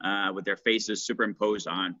with their faces superimposed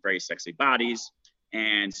on very sexy bodies.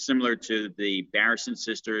 And similar to the Barrison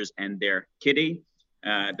sisters and their kitty,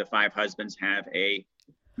 the Five Husbands have a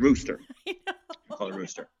rooster. Call it a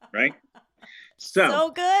rooster, right?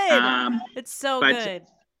 So good. It's so good.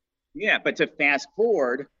 Yeah, but to fast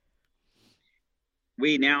forward,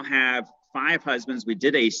 we now have Five Husbands. We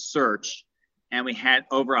did a search, and we had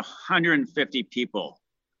over 150 people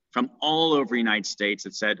from all over the United States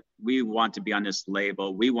that said, we want to be on this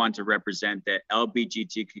label. We want to represent the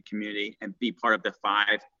LGBTQ community and be part of the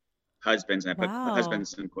Five Husbands. And I put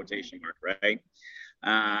husbands in quotation mark, right?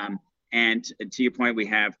 And to your point, we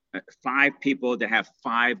have 5 people that have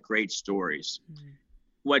 5 great stories.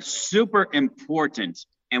 What's super important,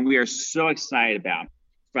 and we are so excited about,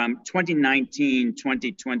 from 2019,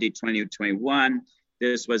 2020, 2021,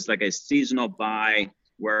 this was like a seasonal buy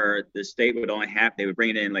where the state would only have, they would bring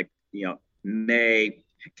it in like, May,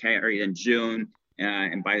 carried in June.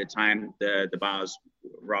 And by the time the bottles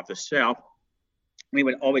were off the shelf, we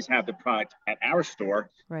would always have the product at our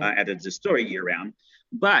store, at the distillery year round.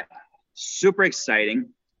 But super exciting,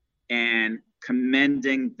 and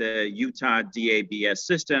commending the Utah DABS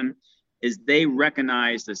system is they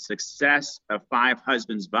recognize the success of Five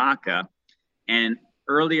Husbands Vodka. And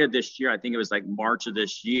earlier this year, I think it was like March of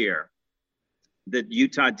this year, the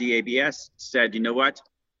Utah DABS said, you know what?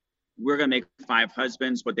 We're going to make Five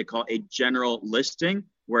Husbands what they call a general listing,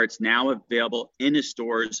 where it's now available in the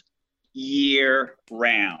stores year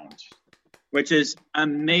round, which is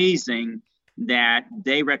amazing that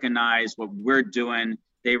they recognize what we're doing.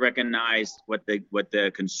 They recognize what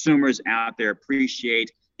the consumers out there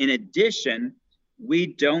appreciate. In addition, we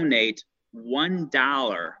donate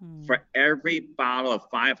 $1 for every bottle of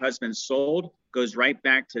Five Husbands sold, goes right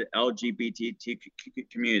back to the LGBT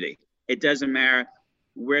community. It doesn't matter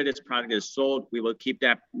where this product is sold, we will keep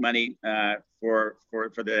that money for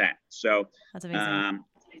that. So that's amazing.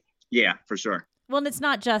 Yeah, for sure. Well, and it's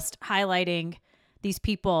not just highlighting these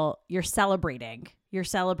people, you're celebrating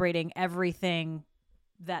everything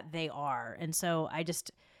that they are. And so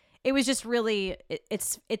it was just really,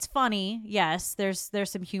 it's funny. Yes, there's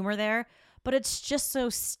some humor there, but it's just so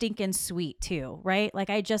stinking sweet too, right? Like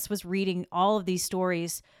I just was reading all of these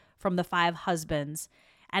stories from the Five Husbands,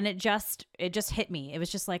 and it just hit me. It was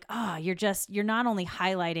just like, you're not only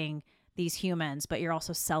highlighting these humans, but you're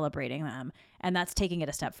also celebrating them. And that's taking it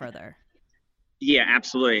a step further. Yeah,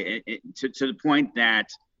 absolutely. To the point that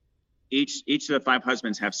each of the Five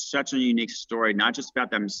Husbands have such a unique story, not just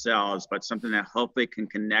about themselves, but something that hopefully can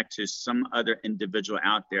connect to some other individual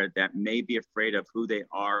out there that may be afraid of who they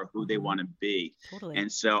are, who they want to be. Totally.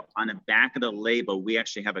 And so on the back of the label, we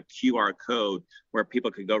actually have a QR code where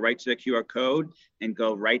people could go right to the QR code and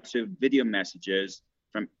go right to video messages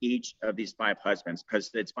from each of these Five Husbands,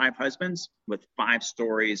 because it's Five Husbands with 5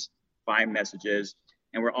 stories, 5 messages.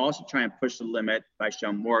 And we're also trying to push the limit by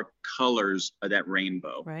showing more colors of that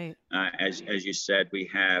rainbow. Right. As you said,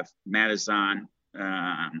 we have Madison,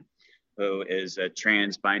 who is a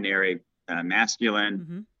trans-binary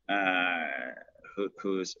masculine,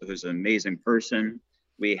 who's an amazing person.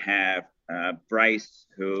 We have Bryce,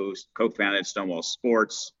 who's co-founded Stonewall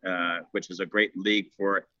Sports, which is a great league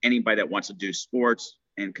for anybody that wants to do sports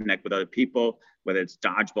and connect with other people, whether it's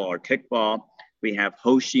dodgeball or kickball. We have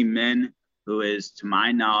Ho Chi Minh, who is, to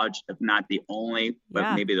my knowledge, if not the only,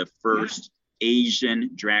 but maybe the first Asian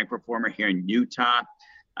drag performer here in Utah.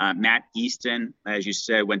 Matt Easton, as you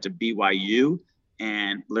said, went to BYU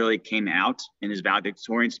and literally came out in his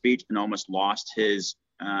valedictorian speech and almost lost his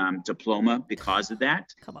diploma because of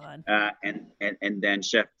that. Come on. And then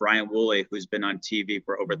Chef Brian Woolley, who's been on TV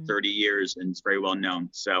for over 30 years and is very well known.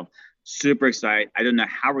 So super excited. I don't know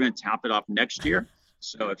how we're going to top it off next year.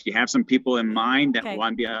 So if you have some people in mind that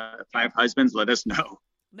want to be Five Husbands, let us know.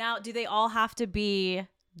 Now, do they all have to be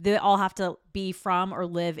from or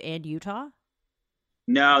live in Utah?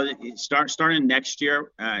 No, starting next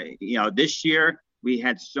year. This year we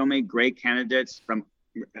had so many great candidates from,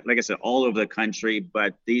 like I said, all over the country,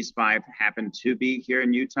 but these 5 happen to be here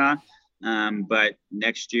in Utah. But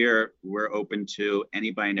next year we're open to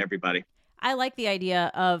anybody and everybody. I like the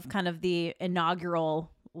idea of kind of the inaugural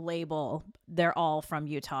label. They're all from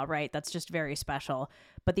Utah, right? That's just very special.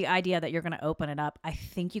 But the idea that you're going to open it up, I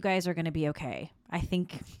think you guys are going to be okay. I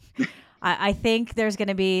think there's going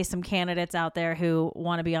to be some candidates out there who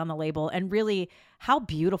want to be on the label. And really, how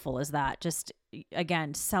beautiful is that? Just,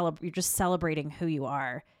 again, you're just celebrating who you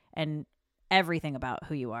are and everything about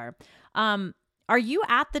who you are. Are you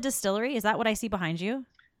at the distillery? Is that what I see behind you?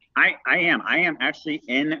 I am. I am actually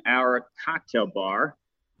in our cocktail bar.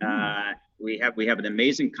 We have an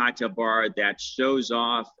amazing cocktail bar that shows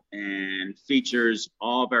off and features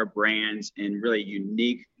all of our brands in really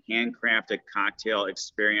unique handcrafted cocktail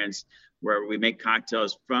experience, where we make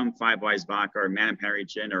cocktails from Five Wise Vodka or Madam Perry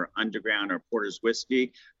Gin or Underground or Porter's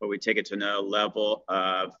Whiskey, but we take it to another level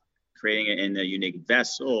of creating it in a unique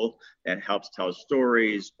vessel that helps tell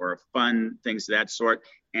stories or fun things of that sort.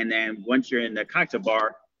 And then once you're in the cocktail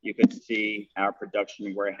bar, you can see our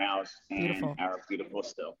production warehouse and our beautiful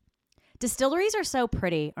still. Distilleries are so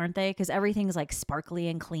pretty, aren't they? Because everything's like sparkly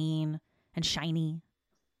and clean and shiny.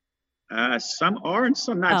 Some are and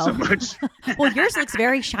some not so much. Well, yours looks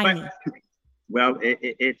very shiny. Well,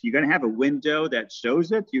 if you're going to have a window that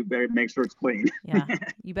shows it, you better make sure it's clean. Yeah,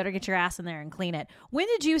 you better get your ass in there and clean it. When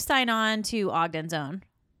did you sign on to Ogden's Own?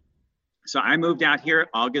 So I moved out here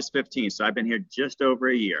August 15th. So I've been here just over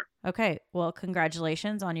a year. Okay. Well,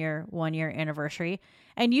 congratulations on your 1 year anniversary.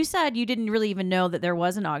 And you said you didn't really even know that there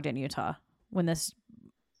was an Ogden, Utah when this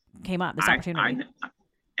came up, this opportunity.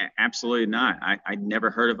 Absolutely not. I'd never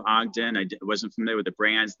heard of Ogden. I wasn't familiar with the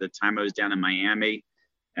brands the time I was down in Miami.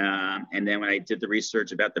 And then when I did the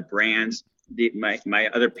research about the brands, my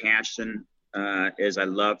other passion is I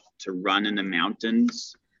love to run in the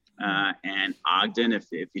mountains. And Ogden, if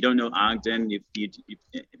you don't know Ogden,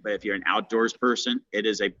 but if you're an outdoors person, it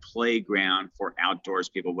is a playground for outdoors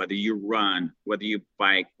people. Whether you run, whether you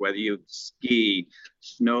bike, whether you ski,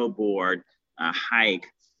 snowboard, hike,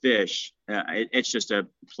 fish, it's just a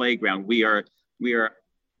playground. We are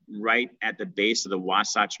right at the base of the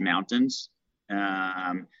Wasatch Mountains,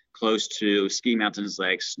 close to ski mountains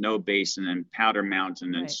like Snow Basin and Powder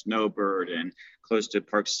Mountain and Snowbird, and close to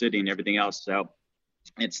Park City and everything else. So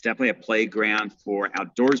it's definitely a playground for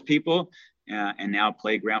outdoors people, and now a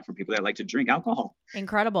playground for people that like to drink alcohol.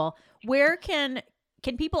 Incredible. Where can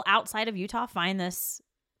people outside of Utah find this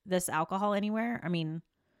alcohol anywhere? I mean,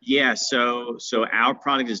 yeah, so our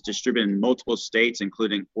product is distributed in multiple states,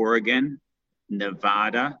 including Oregon,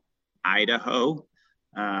 Nevada, Idaho,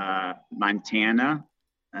 Montana,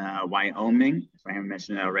 Wyoming, if I haven't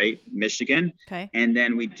mentioned that right, Michigan. Okay. And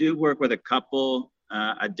then we do work with a couple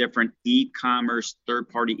different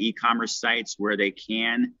third-party e-commerce sites where they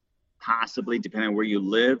can possibly, depending on where you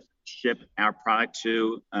live, ship our product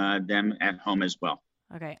to them at home as well.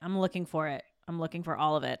 Okay, I'm looking for it. I'm looking for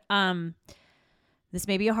all of it. This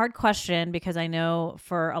may be a hard question because I know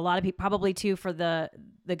for a lot of people, probably too, for the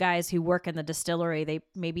guys who work in the distillery, they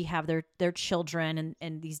maybe have their children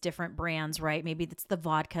and these different brands, right? Maybe it's the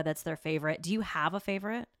vodka that's their favorite. Do you have a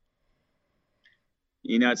favorite?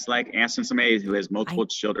 You know, it's like asking somebody who has multiple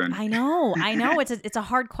children. I know. It's a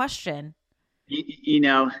hard question. You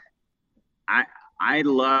know, I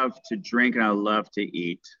love to drink and I love to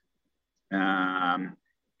eat. And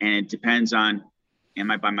it depends on, am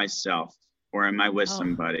I by myself or am I with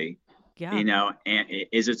somebody? Yeah. You know, and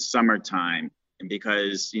is it summertime?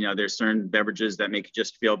 Because, you know, there's certain beverages that make you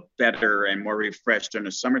just feel better and more refreshed during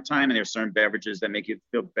the summertime. And there's certain beverages that make you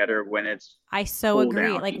feel better when it's I so agree.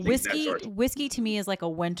 out, like whiskey to me is like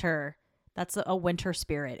that's a winter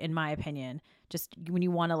spirit, in my opinion. Just when you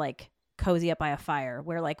want to like cozy up by a fire,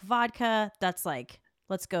 where like vodka, that's like,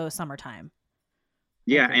 let's go summertime.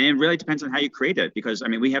 Yeah. And it really depends on how you create it, because I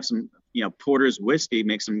mean, we have some, you know, Porter's whiskey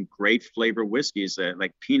makes some great flavor whiskeys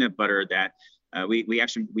like peanut butter that we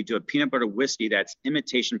do a peanut butter whiskey that's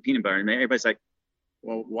imitation peanut butter. And everybody's like,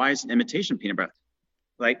 well, why is it imitation peanut butter?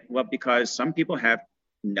 Like, well, because some people have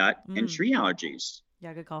nut and tree allergies.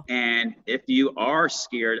 Yeah, good call. And if you are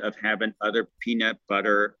scared of having other peanut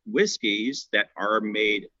butter whiskeys that are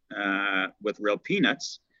made with real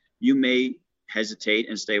peanuts, you may hesitate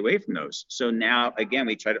and stay away from those. So now, again,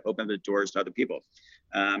 we try to open the doors to other people.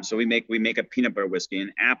 So we make a peanut butter whiskey,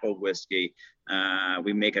 an apple whiskey.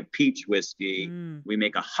 We make a peach whiskey. We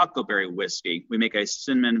make a huckleberry whiskey. We make a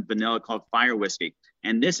cinnamon vanilla called fire whiskey.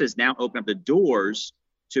 And this has now opened up the doors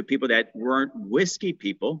to people that weren't whiskey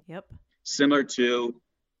people. Yep. Similar to,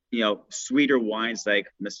 you know, sweeter wines like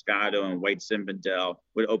Moscato and White Zinfandel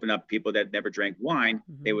would open up people that never drank wine.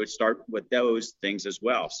 They would start with those things as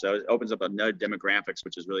well. So it opens up another demographics,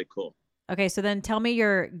 which is really cool. Okay, so then tell me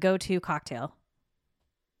your go-to cocktail.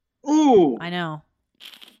 Ooh, I know.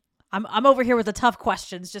 I'm over here with the tough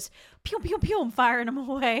questions, just pew pew pew, I'm firing them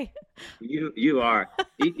away. You are.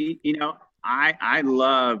 You know, I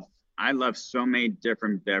love so many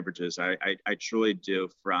different beverages. I truly do.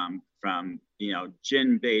 From you know,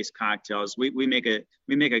 gin-based cocktails. We make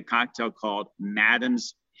a cocktail called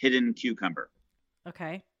Madam's Hidden Cucumber.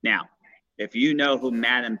 Okay. Now, if you know who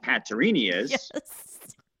Madame Pattirini is, yes.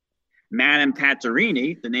 Madame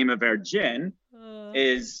Pattirini, the name of our gin,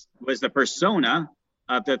 was the persona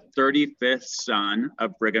of the 35th son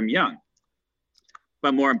of Brigham Young.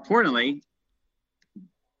 But more importantly,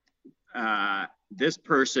 this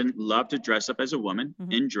person loved to dress up as a woman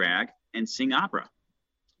in drag and sing opera.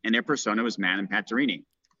 And their persona was Madame Pattirini.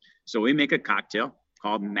 So we make a cocktail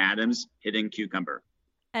called Madame's Hidden Cucumber.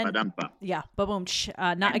 And yeah, boom,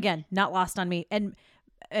 not lost on me. And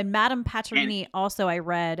Madame Pattirini also, I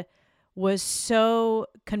read, was so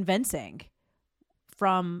convincing,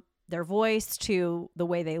 from their voice to the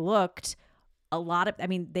way they looked.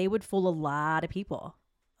 They would fool a lot of people,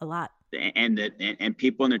 a lot. And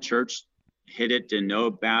people in the church hit it, didn't know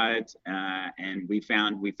about it, and we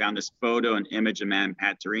found this photo and image of Madame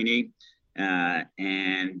Pattirini,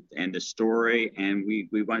 and the story, and we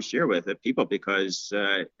want to share with the people because,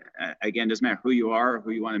 again, it doesn't matter who you are,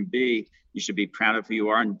 who you want to be. You should be proud of who you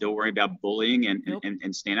are and don't worry about bullying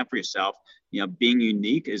and stand up for yourself. Being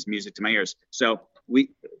unique is music to my ears. So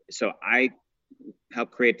I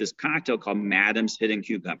helped create this cocktail called Madam's Hidden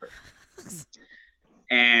Cucumber.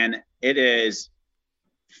 And it is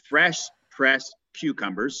fresh pressed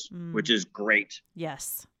cucumbers, which is great.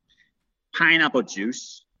 Yes. Pineapple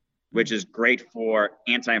juice, which is great for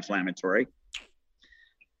anti-inflammatory.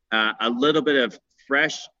 A little bit of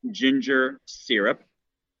fresh ginger syrup.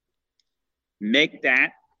 Make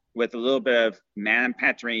that with a little bit of Madame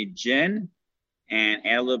Patrini gin and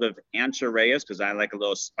add a little bit of Ancho Reyes because I like a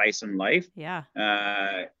little spice in life. Yeah.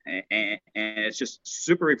 And it's just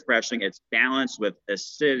super refreshing. It's balanced with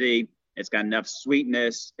acidity. It's got enough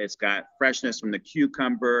sweetness. It's got freshness from the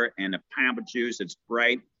cucumber and the pineapple juice. It's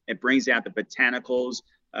bright. It brings out the botanicals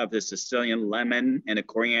of the Sicilian lemon and the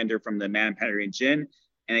coriander from the Madame Patrini gin.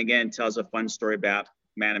 And again, tells a fun story about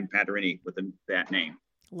Madame Patrini with that name.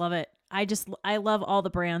 Love it. I love all the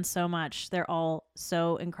brands so much. They're all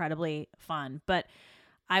so incredibly fun. But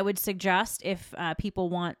I would suggest if people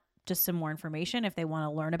want just some more information, if they want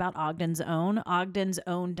to learn about Ogden's Own,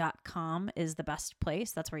 ogdensown.com is the best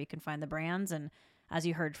place. That's where you can find the brands. And as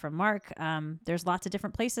you heard from Mark, there's lots of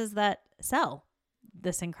different places that sell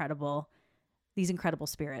these incredible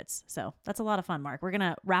spirits. So that's a lot of fun, Mark. We're going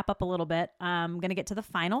to wrap up a little bit. I'm going to get to the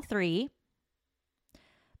final three.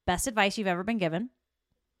 Best advice you've ever been given.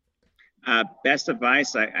 Best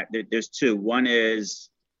advice, there's two. One is,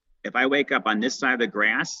 if I wake up on this side of the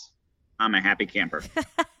grass, I'm a happy camper.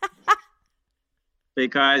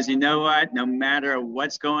 Because you know what? No matter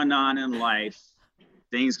what's going on in life,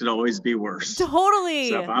 things could always be worse. Totally.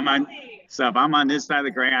 So if I'm on this side of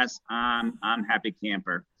the grass, I'm happy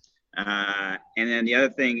camper. And then the other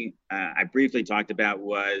thing I briefly talked about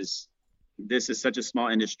was, this is such a small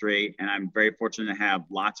industry, and I'm very fortunate to have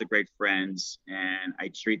lots of great friends, and I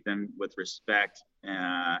treat them with respect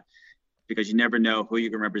because you never know who you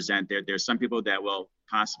can represent. There's some people that will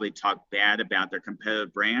possibly talk bad about their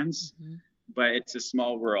competitive brands, but it's a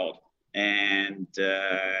small world. And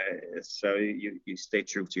so you stay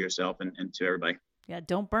true to yourself and to everybody. Yeah,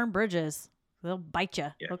 don't burn bridges. They'll bite you.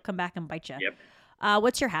 Yeah. They'll come back and bite you. Yep.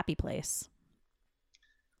 What's your happy place?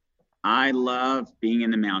 I love being in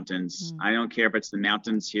the mountains. I don't care if it's the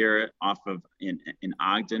mountains here off of in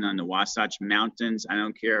Ogden on the Wasatch Mountains. I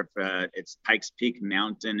don't care if it's Pikes Peak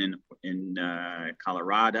Mountain in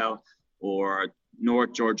Colorado, or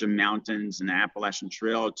North Georgia Mountains and the Appalachian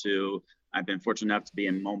Trail. I've been fortunate enough to be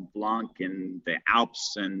in Mont Blanc and the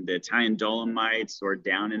Alps and the Italian Dolomites, or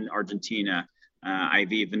down in Argentina.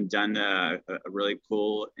 I've even done a really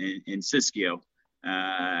cool in Siskiyou.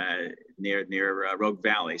 Near Rogue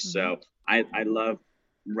Valley. So I love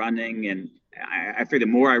running, and I figure the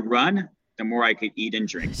more I run, the more I could eat and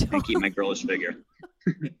drink and keep my girlish figure.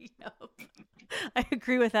 I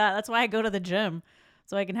agree with that. That's why I go to the gym,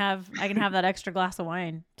 so I can have that extra glass of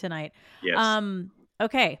wine tonight. Yes.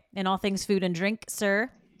 Okay. In all things food and drink,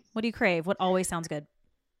 sir, what do you crave? What always sounds good?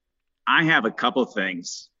 I have a couple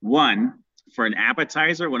things. One, for an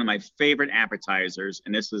appetizer, one of my favorite appetizers,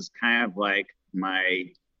 and this is kind of like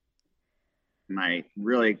my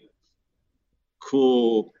really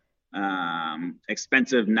cool,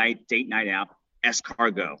 expensive date night out,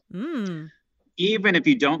 escargot. Even if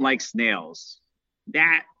you don't like snails,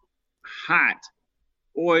 that hot,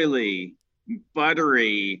 oily,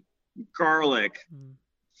 buttery, garlic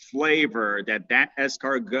flavor that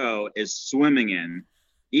escargot is swimming in,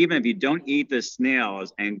 even if you don't eat the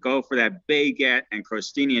snails and go for that baguette and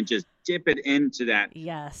crostini and just dip it into that,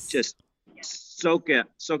 just soak up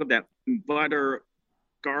that butter,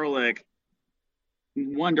 garlic,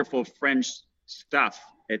 wonderful French stuff.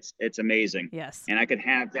 It's amazing. Yes. And I could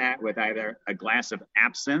have that with either a glass of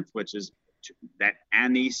absinthe, which is that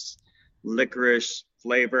anise licorice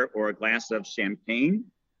flavor, or a glass of champagne.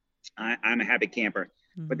 I'm a happy camper.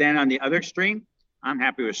 But then on the other extreme, I'm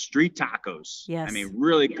happy with street tacos. Yes. I mean,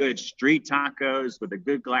 really good street tacos with a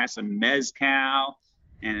good glass of mezcal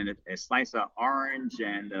and a slice of orange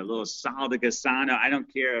and a little sal de gusano. I don't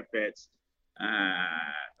care if it's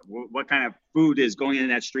what kind of food is going in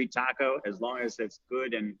that street taco, as long as it's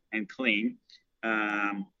good and clean.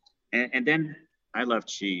 And then I love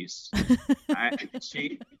cheese. I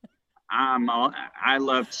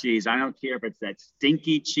love cheese. I don't care if it's that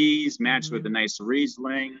stinky cheese matched with a nice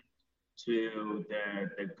Riesling, to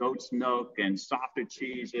the goat's milk and softer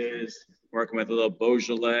cheeses, working with a little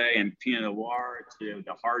Beaujolais and Pinot Noir, to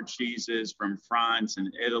the hard cheeses from France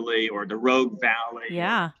and Italy, or the Rogue Valley,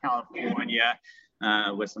 California,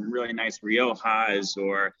 with some really nice Riojas,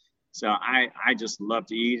 or So I just love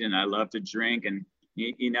to eat and I love to drink. And,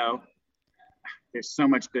 there's so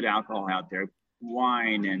much good alcohol out there,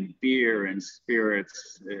 wine and beer and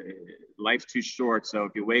spirits. Life's too short. So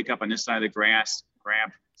if you wake up on this side of the grass,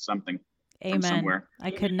 grab something. Amen. From somewhere.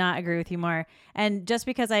 I could not agree with you more. And just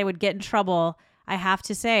because I would get in trouble, I have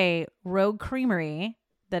to say Rogue Creamery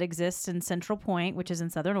that exists in Central Point, which is in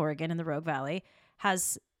Southern Oregon in the Rogue Valley,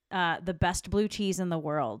 has the best blue cheese in the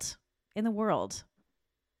world.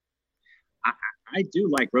 I do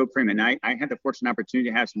like Rogue Creamery, and I had the fortunate opportunity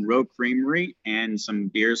to have some Rogue Creamery and some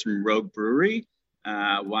beers from Rogue Brewery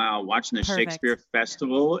while watching the Perfect. Shakespeare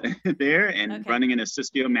Festival there and running in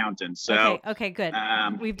Siskiyou Mountains. So okay, good.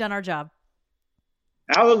 We've done our job.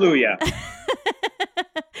 Hallelujah.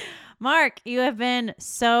 Mark, you have been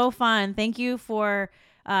so fun. Thank you for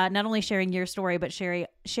not only sharing your story, but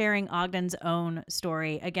sharing Ogden's Own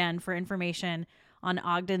story. Again, for information on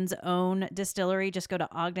Ogden's Own Distillery, just go to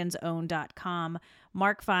ogdensown.com.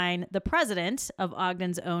 Mark Fine, the president of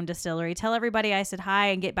Ogden's Own Distillery. Tell everybody I said hi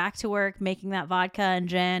and get back to work making that vodka and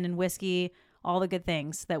gin and whiskey, all the good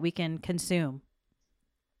things that we can consume.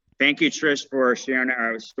 Thank you, Trish, for sharing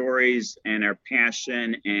our stories and our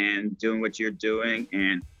passion and doing what you're doing.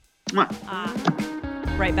 And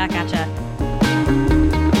right back at ya.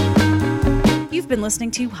 You've been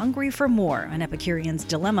listening to Hungry for More, an Epicurean's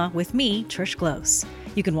Dilemma with me, Trish Close.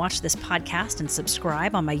 You can watch this podcast and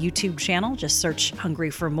subscribe on my YouTube channel. Just search Hungry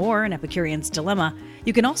for More, an Epicurean's Dilemma.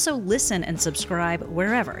 You can also listen and subscribe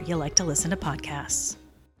wherever you like to listen to podcasts.